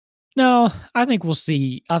 No, I think we'll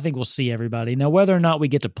see. I think we'll see everybody. Now, whether or not we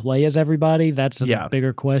get to play as everybody, that's a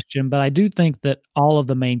bigger question. But I do think that all of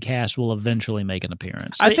the main cast will eventually make an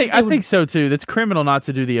appearance. I think so too. That's criminal not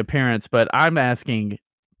to do the appearance, but I'm asking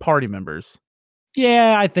party members.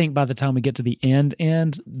 Yeah, I think by the time we get to the end,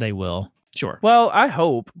 they will. Sure. Well, I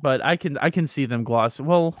hope, but I can see them gloss.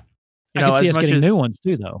 Well, I can see us getting new ones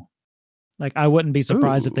too, though. Like, I wouldn't be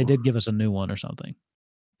surprised if they did give us a new one or something.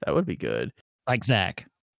 That would be good. Like Zach.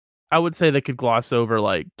 I would say they could gloss over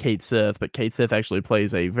like Cait Sith, but Cait Sith actually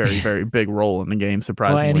plays a very, very big role in the game,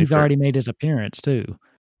 surprisingly. Well, and he's already made his appearance too.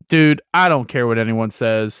 Dude, I don't care what anyone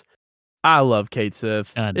says. I love Cait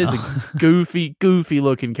Sith. He's a goofy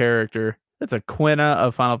looking character. It's a Quina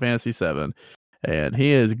of Final Fantasy VII. And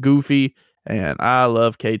he is goofy, and I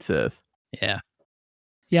love Cait Sith. Yeah.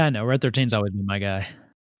 Yeah, I know. Red 13's always been my guy.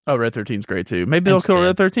 Oh, Red 13's great too. Maybe they'll kill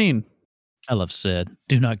Red 13. I love Sid.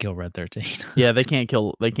 Do not kill Red 13. Yeah, they can't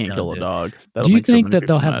kill a dog. Do you think that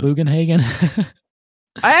they'll have Bugenhagen?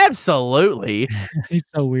 Absolutely. He's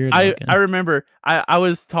so weird. I remember I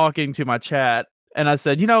was talking to my chat and I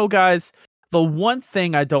said, guys, the one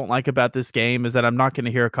thing I don't like about this game is that I'm not going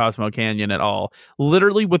to hear Cosmo Canyon at all.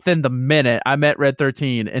 Literally within the minute I met Red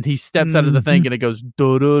 13 and he steps out of the thing and it goes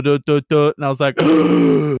do do do do do, and I was like,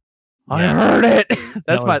 I heard it.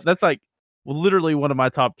 That's like literally one of my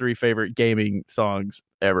top 3 favorite gaming songs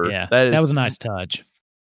ever. Yeah, that was a nice touch.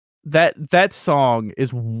 That song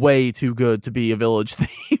is way too good to be a Village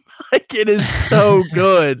theme. Like, it is so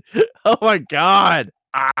good. Oh my god.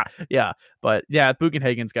 Yeah, but yeah,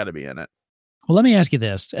 Bugenhagen's got to be in it. Well, let me ask you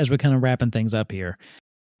this as we're kind of wrapping things up here.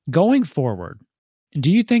 Going forward,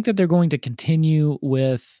 do you think that they're going to continue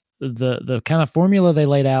with the kind of formula they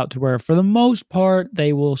laid out to where, for the most part,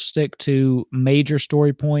 they will stick to major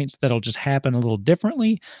story points that'll just happen a little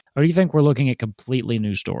differently? Or do you think we're looking at completely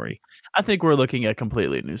new story? I think we're looking at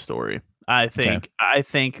completely new story. I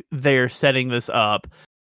think they're setting this up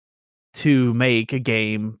to make a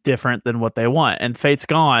game different than what they want. And Fate's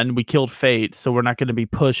gone. We killed Fate, so we're not going to be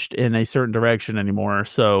pushed in a certain direction anymore.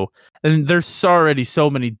 So, and there's already so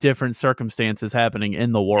many different circumstances happening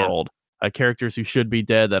in the world. Characters who should be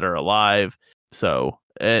dead that are alive. So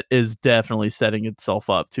it is definitely setting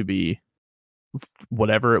itself up to be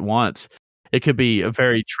whatever it wants. It could be a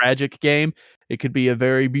very tragic game. It could be a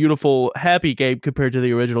very beautiful, happy game compared to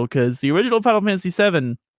the original, because the original Final Fantasy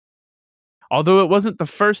VII, although it wasn't the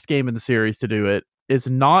first game in the series to do it, is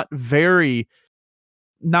not very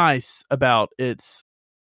nice about its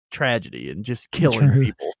tragedy and just killing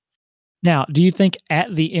people. Now, do you think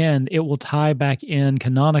at the end it will tie back in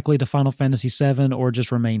canonically to Final Fantasy VII or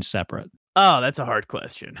just remain separate? Oh, that's a hard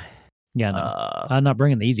question. Yeah, no. I'm not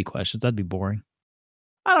bringing the easy questions. That'd be boring.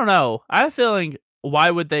 I don't know. I have a feeling,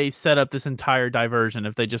 why would they set up this entire diversion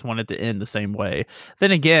if they just wanted to end the same way?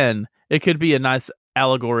 Then again, it could be a nice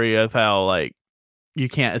allegory of how, like, you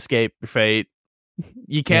can't escape your fate.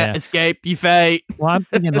 You can't escape your fate. Well, I'm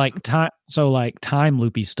thinking like time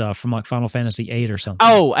loopy stuff from like Final Fantasy VIII or something.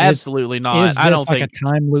 Oh, absolutely not. Is this a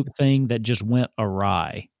time loop thing that just went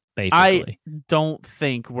awry, basically? I don't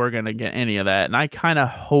think we're going to get any of that, and I kind of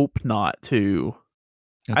hope not to.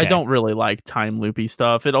 Okay. I don't really like time loopy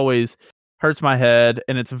stuff. It always hurts my head,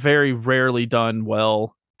 and it's very rarely done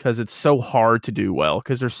well because it's so hard to do well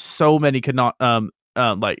because there's so many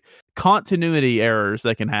like continuity errors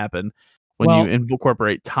that can happen when you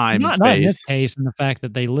incorporate time and space. Not in this case, and the fact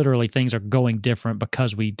that things are going different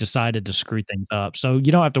because we decided to screw things up. So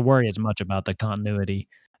you don't have to worry as much about the continuity.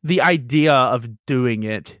 The idea of doing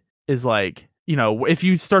it is like, if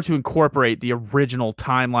you start to incorporate the original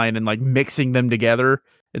timeline and like mixing them together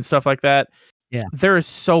and stuff like that, Yeah. there is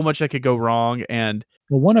so much that could go wrong. And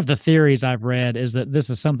Well, one of the theories I've read is that this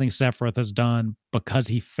is something Sephiroth has done because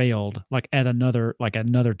he failed, like at another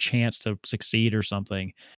chance to succeed or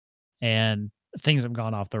something, and things have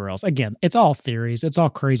gone off the rails. Again, it's all theories. It's all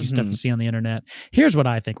crazy stuff to see on the internet. Here's what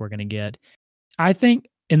I think we're going to get. I think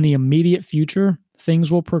in the immediate future,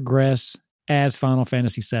 things will progress as Final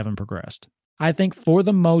Fantasy VII progressed. I think for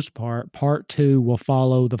the most part, Part 2 will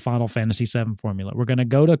follow the Final Fantasy VII formula. We're going to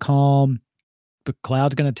go to Calm.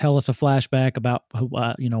 Cloud's going to tell us a flashback about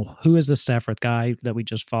who is this Sephiroth guy that we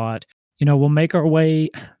just fought. We'll make our way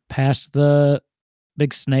past the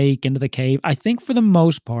big snake into the cave. I think for the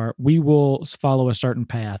most part, we will follow a certain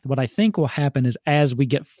path. What I think will happen is as we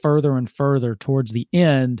get further and further towards the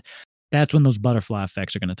end, that's when those butterfly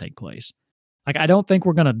effects are going to take place. Like, I don't think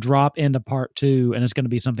we're going to drop into Part 2 and it's going to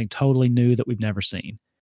be something totally new that we've never seen.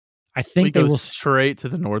 I think they will straight to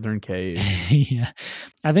the Northern Cave. Yeah.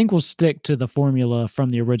 I think we'll stick to the formula from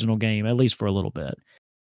the original game, at least for a little bit.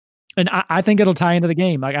 And I think it'll tie into the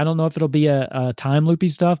game. Like, I don't know if it'll be a time loopy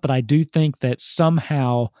stuff, but I do think that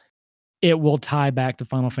somehow it will tie back to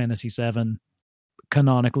Final Fantasy VII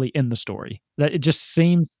canonically in the story. That it just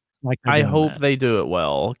seems like I hope they do it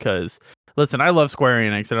well, because listen, I love Square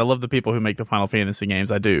Enix and I love the people who make the Final Fantasy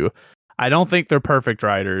games. I do. I don't think they're perfect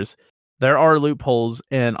writers. There are loopholes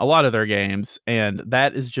in a lot of their games, and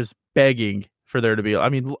that is just begging for there to be. I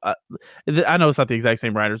mean, I know it's not the exact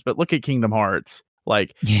same writers, but look at Kingdom Hearts.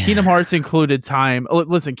 Like, Kingdom Hearts included time.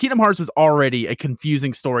 Listen, Kingdom Hearts was already a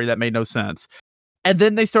confusing story that made no sense. And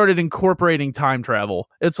then they started incorporating time travel.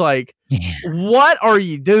 It's like, what are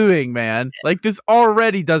you doing, man? Like, this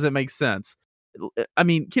already doesn't make sense. I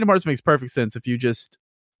mean, Kingdom Hearts makes perfect sense if you just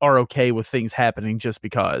are okay with things happening just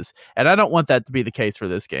because. And I don't want that to be the case for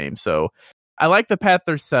this game. So I like the path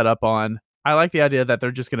they're set up on. I like the idea that they're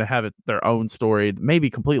just going to have their own story, maybe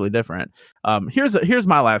completely different. Here's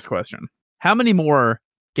my last question. How many more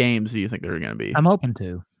games do you think there are going to be? I'm open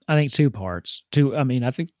to. I think 2 parts.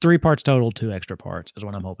 I think 3 parts total, 2 extra parts is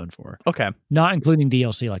what I'm hoping for. Okay. Not including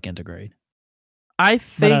DLC like Integrate. I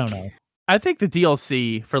don't know. I think the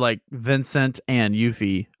DLC for like Vincent and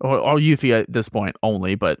Yuffie, or Yuffie at this point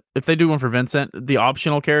only, but if they do one for Vincent, the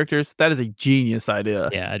optional characters, that is a genius idea.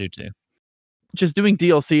 Yeah, I do too. Just doing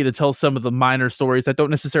DLC to tell some of the minor stories that don't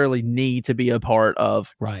necessarily need to be a part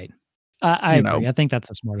of. Right. I agree. I think that's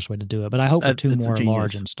the smartest way to do it, but I hope for 2 more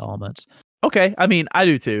large installments. Okay. I mean, I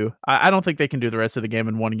do too. I don't think they can do the rest of the game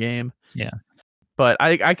in one game. Yeah. But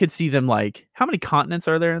I could see them like, how many continents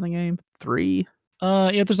are there in the game? 3?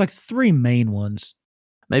 Yeah, there's like 3 main ones.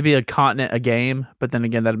 Maybe a continent a game, but then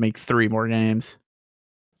again, that'd make 3 more games.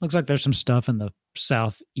 Looks like there's some stuff in the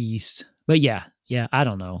southeast. But yeah, I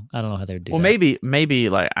don't know. I don't know how they'd do that. Well, maybe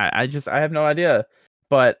like I have no idea.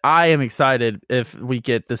 But I am excited if we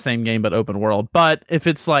get the same game but open world. But if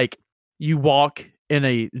it's like you walk in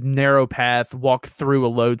a narrow path, walk through a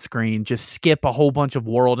load screen, just skip a whole bunch of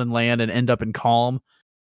world and land and end up in Calm,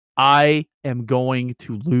 I am going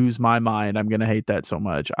to lose my mind. I'm going to hate that so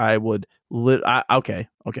much. I would okay.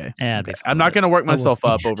 Yeah, okay. I'm not going to work myself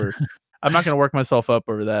up over I'm not going to work myself up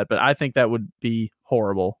over that, but I think that would be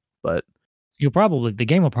horrible. But the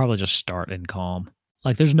game will probably just start in Calm.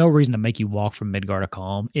 Like, there's no reason to make you walk from Midgar to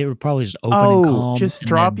Calm. It would probably just open in Calm. Just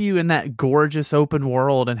drop you in that gorgeous open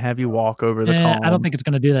world and have you walk over the Calm. I don't think it's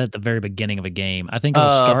going to do that at the very beginning of a game. I think it'll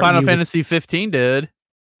start Final Fantasy 15 did.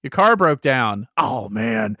 Your car broke down. Oh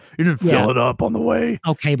man, you didn't fill it up on the way.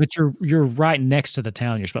 Okay, but you're right next to the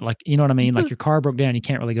town. Like, you know what I mean? Like, your car broke down. You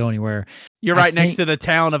can't really go anywhere. You're right next to the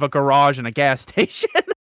town of a garage and a gas station.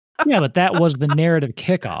 Yeah, but that was the narrative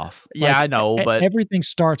kickoff. Yeah, I know, but everything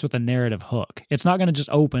starts with a narrative hook. It's not going to just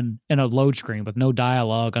open in a load screen with no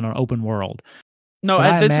dialogue on an open world. No,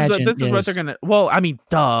 this is what they're going to. Well, I mean,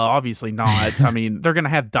 duh, obviously not. I mean, they're going to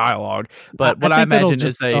have dialogue, but what I imagine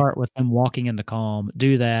is they start with them walking into Calm,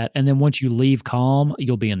 do that, and then once you leave Calm,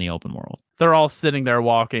 you'll be in the open world. They're all sitting there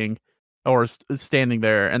walking or standing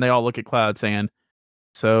there, and they all look at Cloud saying,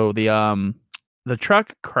 "So the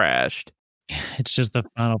truck crashed." It's just the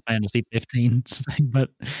Final Fantasy 15 thing, but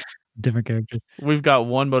different characters. We've got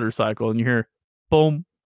one motorcycle, and you hear boom,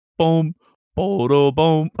 boom, boom,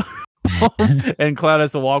 boom, and Cloud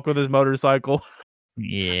has to walk with his motorcycle.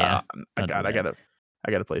 Yeah, I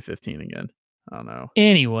gotta play 15 again. I don't know.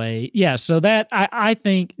 Anyway, yeah. So that I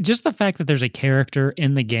think just the fact that there's a character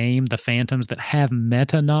in the game, the Phantoms, that have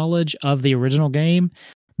meta knowledge of the original game,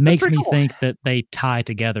 makes me think that they tie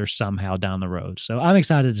together somehow down the road. So I'm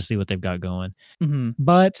excited to see what they've got going. Mm-hmm.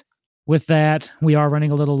 But with that, we are running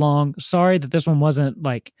a little long. Sorry that this one wasn't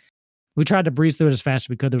like, we tried to breeze through it as fast as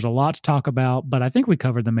we could. There's a lot to talk about, but I think we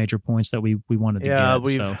covered the major points that we wanted to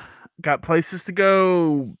get. got places to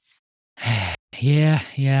go.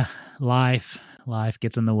 Yeah. Life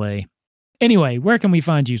gets in the way. Anyway, where can we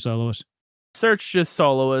find you, Soloist? Search just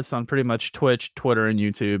Soloist on pretty much Twitch, Twitter, and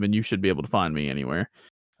YouTube, and you should be able to find me anywhere.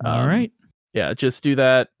 All right. Yeah, just do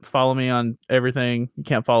that. Follow me on everything. You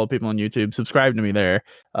can't follow people on YouTube. Subscribe to me there.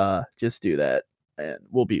 Just do that, and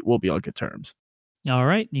we'll be on good terms. All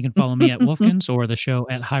right. You can follow me at Wolfkins or the show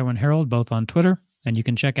at Highwind Herald, both on Twitter, and you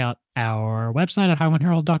can check out our website at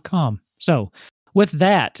highwindherald.com. So, with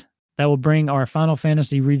that will bring our Final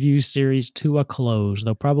Fantasy review series to a close,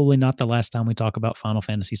 though probably not the last time we talk about Final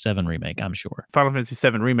Fantasy VII Remake, I'm sure. Final Fantasy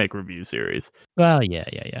VII Remake review series. Well,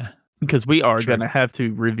 yeah. Because we are going to have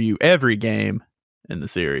to review every game in the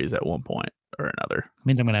series at one point or another.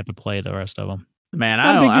 Means I'm going to have to play the rest of them. Man,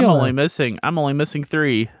 I'm only missing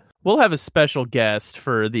 3. We'll have a special guest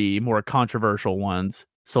for the more controversial ones.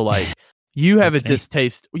 So like you have a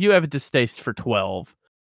distaste for 12.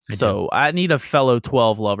 So I need a fellow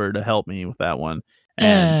 12 lover to help me with that one.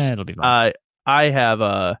 And it'll be fine. I have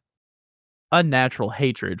a unnatural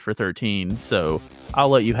hatred for 13, so I'll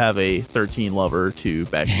let you have a 13 lover to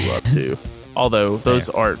back you up to. Although those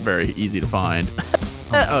aren't very easy to find.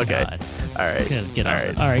 Okay. God. All right. Get off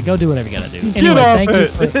it. All right, go do whatever you gotta do. Get Anyway,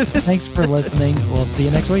 off thanks for listening. We'll see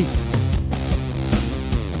you next week.